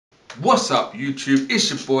What's up, YouTube? It's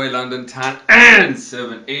your boy London Tan and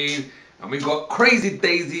 17, and we got Crazy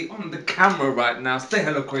Daisy on the camera right now. Say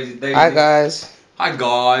hello, Crazy Daisy. Hi guys. Hi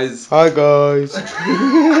guys. Hi guys.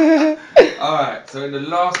 Alright, so in the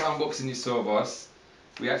last unboxing you saw of us,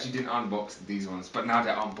 we actually didn't unbox these ones, but now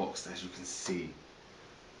they're unboxed, as you can see.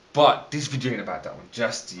 But this video ain't about that one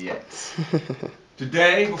just yet.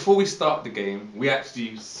 Today, before we start the game, we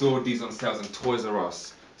actually saw these on sales on Toys R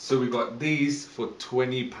Us. So we got these for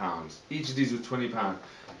 £20. Each of these was £20.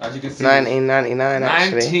 As you can see, $19.99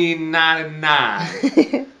 actually.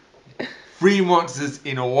 $19.99. 3 monsters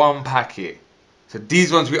in one packet. So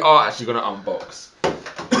these ones we are actually gonna unbox.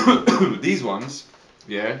 These ones,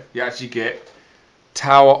 yeah, you actually get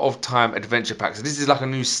Tower of Time Adventure Pack. So this is like a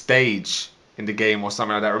new stage in the game or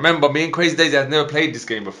something like that. Remember, me and Crazy Daisy have never played this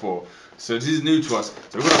game before, so this is new to us.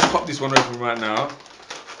 So we're gonna pop this one open right now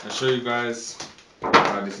and show you guys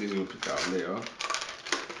how this is. We'll pick that up later.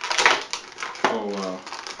 Oh wow!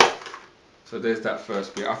 So there's that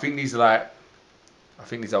first bit. I think these are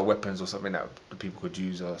weapons or something that the people could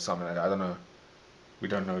use or something like that. I don't know. We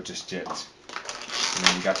don't know just yet. And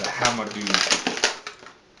then you got the hammer, dude.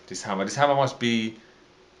 This hammer. This hammer must be,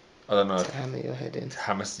 I don't know. To hammer your head in. To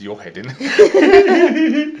hammer your head in.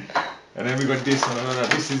 And then we got this one. No,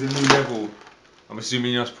 this is a new level. I'm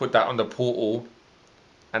assuming you just put that on the portal,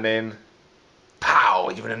 and then, pow!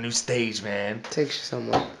 You're in a new stage, man. Takes you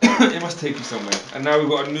somewhere. It must take you somewhere. And now we've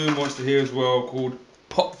got a new monster here as well called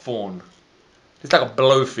Popthorn. It's like a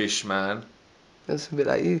blowfish, man. That's a bit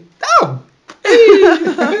like you. Oh!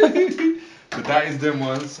 So that is them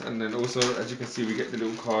ones, and then also, as you can see, we get the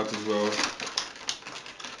little cards as well.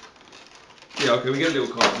 Yeah, okay, we get a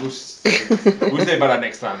little card. We'll say about that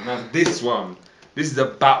next time. Now, this one, this is a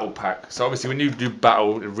battle pack. So obviously, when you do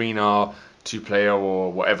battle arena, 2-player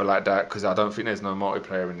or whatever like that, because I don't think there's no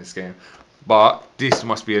multiplayer in this game. But this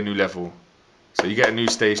must be a new level. So you get a new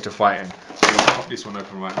stage to fight in. So I'll pop this one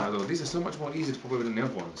open right now. These are so much more easy to pop over than the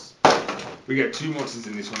other ones. We get 2 monsters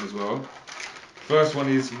in this one as well. First one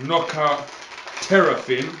is Knockout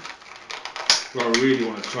Terrafin, who I really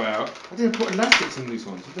want to try out. I didn't put elastics on these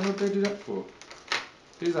ones. What the hell did they do that for?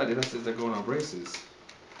 These are the elastics that go on our braces.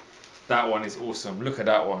 That one is awesome. Look at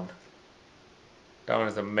that one. That one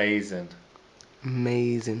is amazing.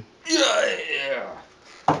 Amazing. Yeah!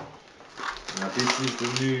 Now this is the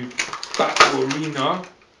new Battle Arena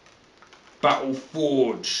Battle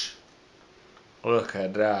Forge. Look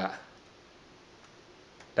at that.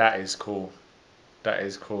 That is cool. That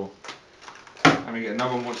is cool. And we get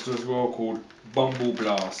another monster as well called Bumble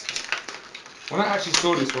Blast. When I actually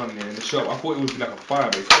saw this one here in the shop, I thought it would be like a fire,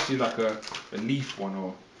 but it's actually like a leaf one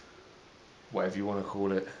or whatever you want to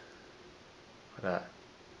call it. Like that.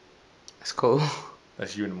 That's cool.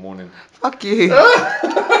 That's you in the morning. Fuck you.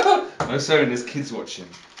 No, sorry, there's kids watching.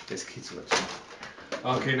 There's kids watching.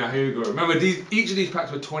 Okay, now here we go. Remember, each of these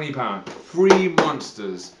packs were £20. 3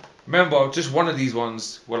 monsters. Remember, just one of these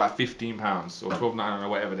ones were like £15 or £12.99 or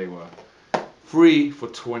whatever they were. 3 for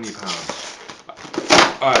 £20.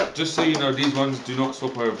 Alright, just so you know, these ones do not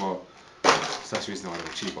swap over. So that's the reason why they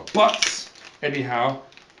were cheaper. But, anyhow,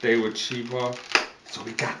 they were cheaper. So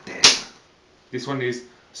we got them. This one is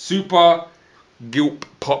Super Gulp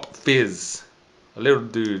Pop Fizz. A little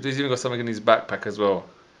dude. He's even got something in his backpack as well.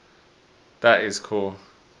 That is cool.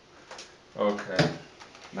 Okay.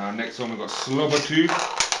 Now, next one we've got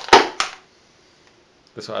Slobbertooth.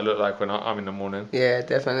 That's what I look like when I'm in the morning. Yeah,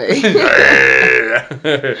 definitely.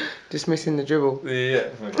 Just missing the dribble. Yeah.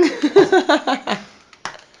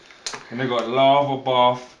 And they got Lava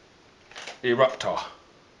Bath Eruptor.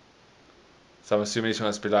 So I'm assuming this one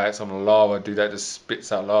has to be like some lava dude that just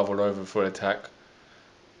spits out lava all over for attack.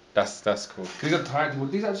 That's cool. These are tiny. Well,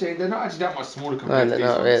 these actually they're not actually that much smaller compared to these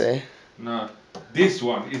ones. No, they're not really. No. This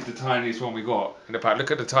one is the tiniest one we got in the pack.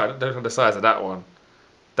 Look at the size of that one.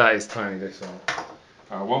 That is tiny. This one.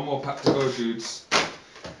 One more pack to go, dudes.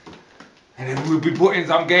 And then we'll be putting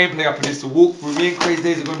some gameplay up in this to walk through. Me and Crazy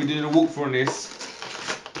Daisy are going to be doing a walkthrough on this.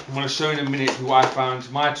 I'm going to show in a minute who I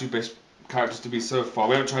found my 2 best characters to be so far.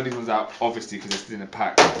 We haven't tried these ones out, obviously, because they're still in a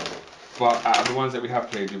pack. But out of the ones that we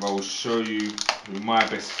have played with, I will show you who my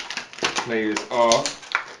best players are.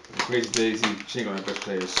 Crazy Daisy, she ain't got no best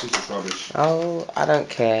players. She's just rubbish. Oh, I don't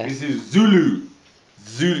care. This is Zulu.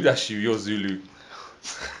 Zulu, that's you. You're Zulu.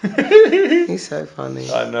 He's so funny.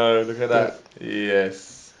 I know, look at that.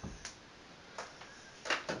 Yes.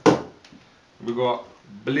 We got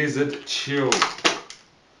Blizzard Chill.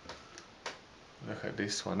 Look at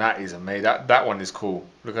this one. That is amazing. That one is cool.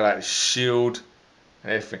 Look at that shield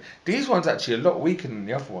and everything. These ones actually a lot weaker than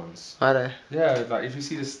the other ones. Are they? Yeah, like if you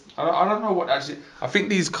see this, I don't know what actually. I think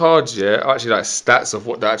these cards, yeah, are actually like stats of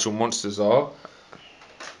what the actual monsters are.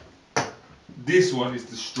 This one is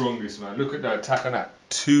the strongest, man. Look at the attack on that,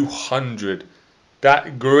 200.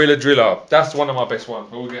 That Gorilla Driller, that's one of my best ones.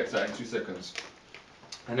 But we'll get to that in 2 seconds.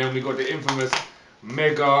 And then we got the infamous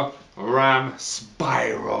Mega Ram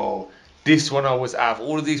Spyro. This one I was out of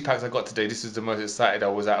all of these packs I got today. This is the most excited I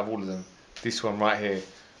was out of all of them. This one right here.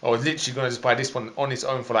 I was literally gonna just buy this one on its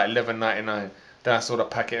own for like $11.99. Then I saw the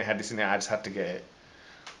packet and had this in it. I just had to get it.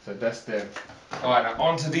 So that's them. All right, now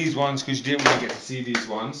on to these ones because you didn't really get to see these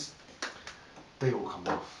ones. They all come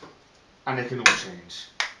off, and they can all change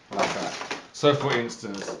like that. So for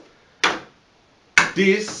instance,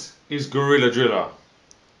 this is Gorilla Driller.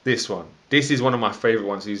 This one. This is one of my favorite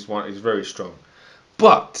ones. He's very strong.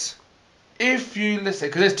 But if you let's say,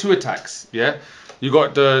 because there's 2 attacks, yeah. You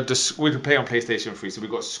got the we can play on PlayStation 3. So we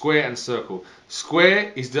got square and circle.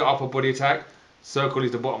 Square is the upper body attack. Circle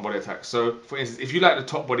is the bottom body attack. So for instance, if you like the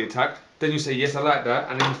top body attack, then you say yes, I like that,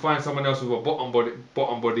 and then you find someone else with a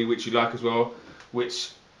bottom body which you like as well,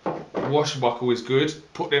 which Washbuckle is good.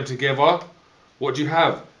 Put them together. What do you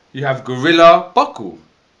have? You have Gorilla Buckle.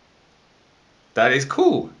 That is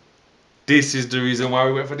cool. This is the reason why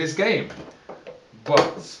we went for this game.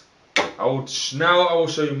 But now I will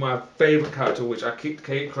show you my favourite character, which I kicked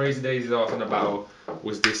Crazy Daisy's ass in the battle,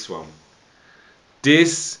 was this one.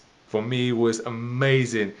 This, for me, was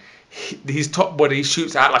amazing. His top body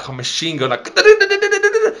shoots out like a machine gun, like,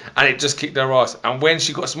 and it just kicked their ass. And when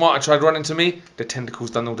she got smart and tried running to me, the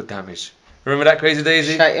tentacles done all the damage. Remember that, Crazy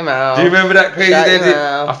Daisy? Shut your mouth. Do you remember that, Crazy Shut Daisy?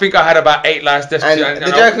 I think I had about 8 lives left. And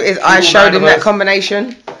the joke is, I showed him that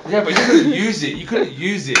combination. Yeah, but you couldn't use it. You couldn't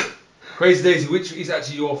use it. Crazy Daisy, which is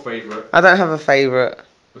actually your favourite? I don't have a favourite.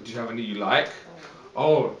 But do you have any you like?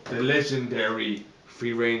 Oh, the legendary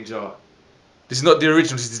Free Ranger. This is not the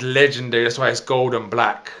original, this is legendary. That's why it's gold and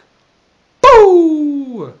black.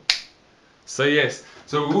 Boo! So yes,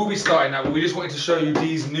 so we will be starting that. We just wanted to show you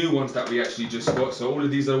these new ones that we actually just got. So all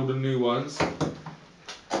of these are all the new ones.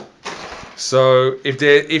 So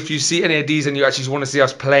if you see any of these and you actually want to see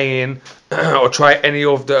us playing or try any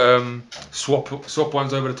of the swap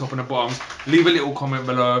ones over the top and the bottoms, leave a little comment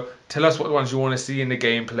below. Tell us what ones you want to see in the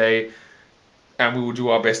gameplay, and we will do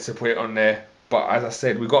our best to put it on there. But as I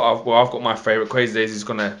said, I've got my favourite. Crazy Daisy is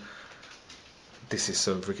gonna. This is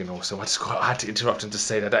so freaking awesome. I had to interrupt him to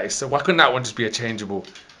say that. That is so. Why couldn't that one just be a changeable?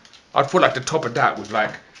 I'd put like the top of that with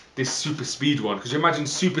like this super speed one. Because you imagine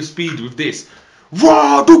super speed with this.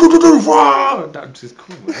 Raw, raw. That is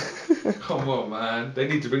cool, man. Come on, man. They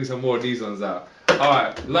need to bring some more of these ones out.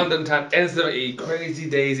 Alright, London Town N70, Crazy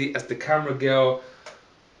Daisy as the camera girl.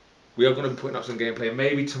 We are going to be putting up some gameplay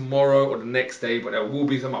maybe tomorrow or the next day, but there will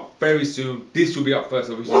be some up very soon. This will be up first,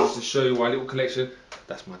 obviously, just to show you my little collection.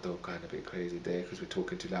 That's my dog kind of a bit crazy there because we're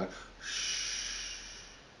talking too loud.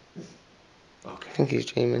 Shh. Okay. I think he's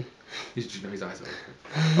dreaming. His eyes are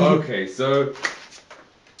open. Okay, so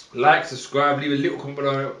like, subscribe, leave a little comment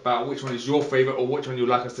below about which one is your favourite or which one you'd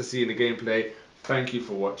like us to see in the gameplay. Thank you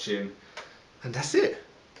for watching. And that's it.